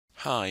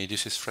Hi,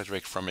 this is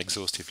Frederick from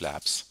EXOSTIV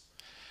Labs.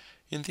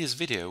 In this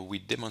video, we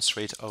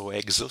demonstrate how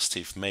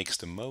EXOSTIV makes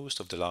the most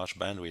of the large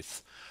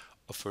bandwidth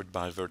offered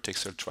by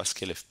Virtex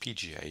Ultrascale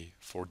FPGA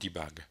for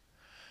debug.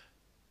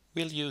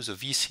 We'll use a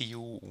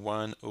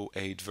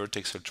VCU108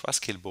 Virtex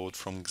Ultrascale board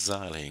from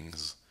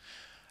Xilinx.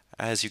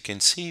 As you can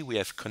see, we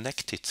have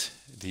connected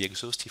the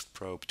EXOSTIV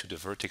probe to the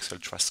Virtex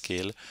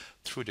Ultrascale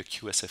through the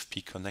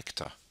QSFP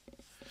connector.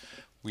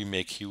 We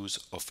make use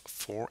of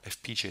 4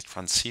 FPGA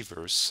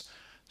transceivers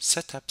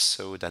set up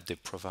so that they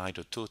provide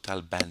a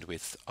total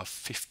bandwidth of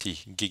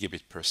 50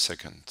 gigabit per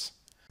second.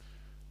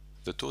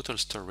 The total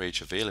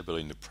storage available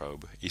in the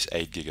probe is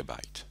 8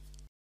 GB.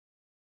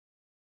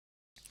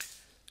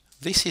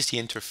 This is the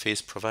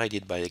interface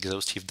provided by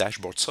EXOSTIV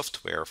dashboard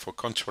software for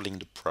controlling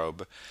the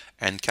probe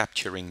and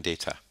capturing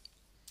data.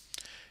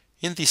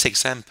 In this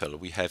example,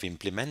 we have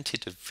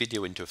implemented a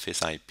video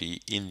interface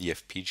IP in the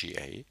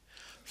FPGA,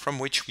 from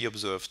which we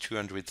observe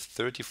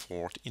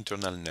 234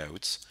 internal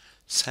nodes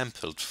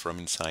sampled from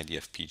inside the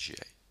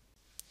FPGA.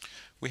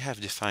 We have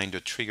defined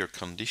a trigger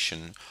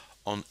condition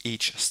on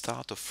each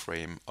startup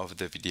frame of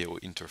the video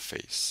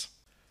interface.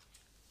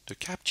 The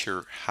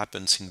capture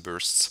happens in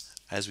bursts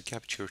as we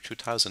capture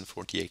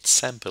 2048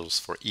 samples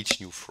for each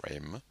new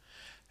frame,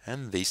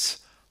 and this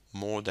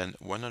more than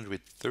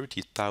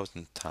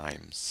 130,000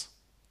 times.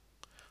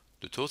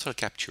 The total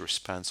capture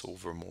spans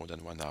over more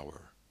than 1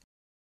 hour.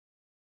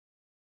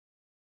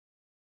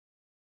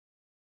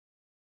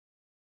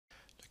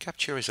 The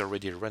capture is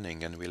already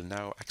running and will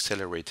now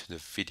accelerate the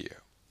video.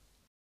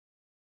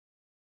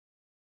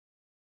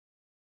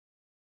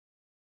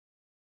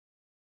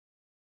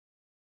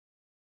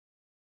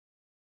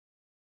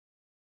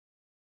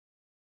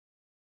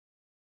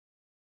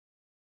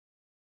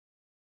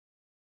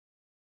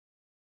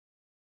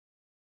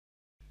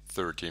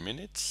 "30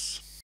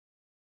 minutes.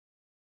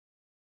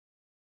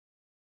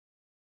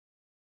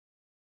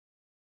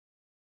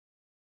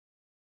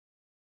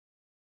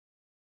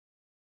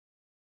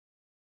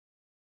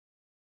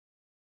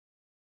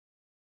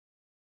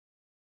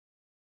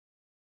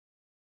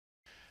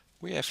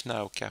 We have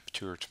now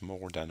captured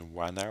more than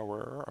 1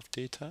 hour of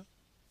data.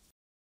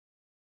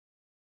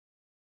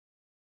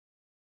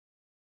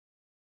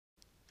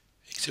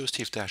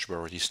 EXOSTIV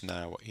dashboard is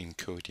now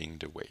encoding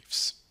the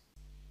waves.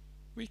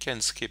 We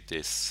can skip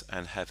this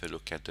and have a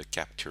look at the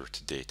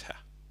captured data.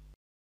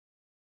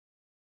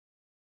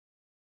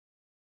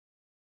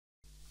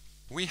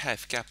 We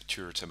have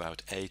captured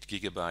about 8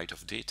 GB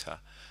of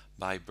data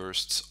by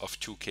bursts of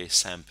 2K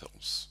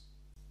samples.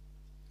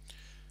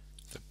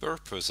 The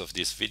purpose of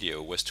this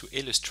video was to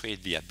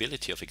illustrate the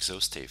ability of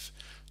EXOSTIV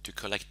to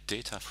collect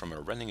data from a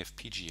running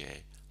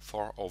FPGA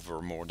for over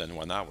more than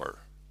 1 hour.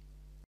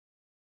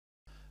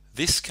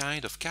 This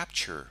kind of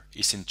capture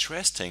is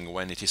interesting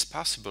when it is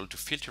possible to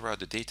filter out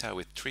the data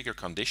with trigger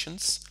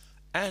conditions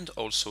and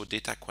also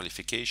data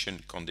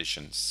qualification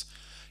conditions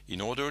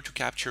in order to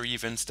capture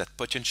events that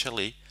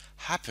potentially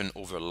happen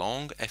over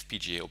long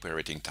FPGA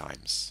operating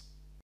times.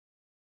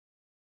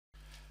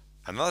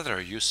 Another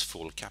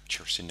useful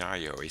capture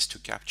scenario is to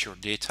capture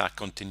data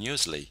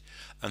continuously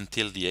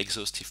until the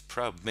EXOSTIV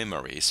probe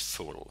memory is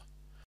full.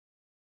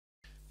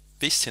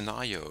 This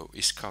scenario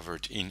is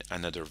covered in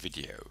another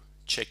video.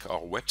 Check our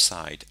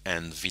website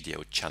and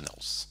video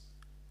channels.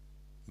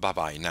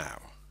 Bye-bye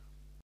now.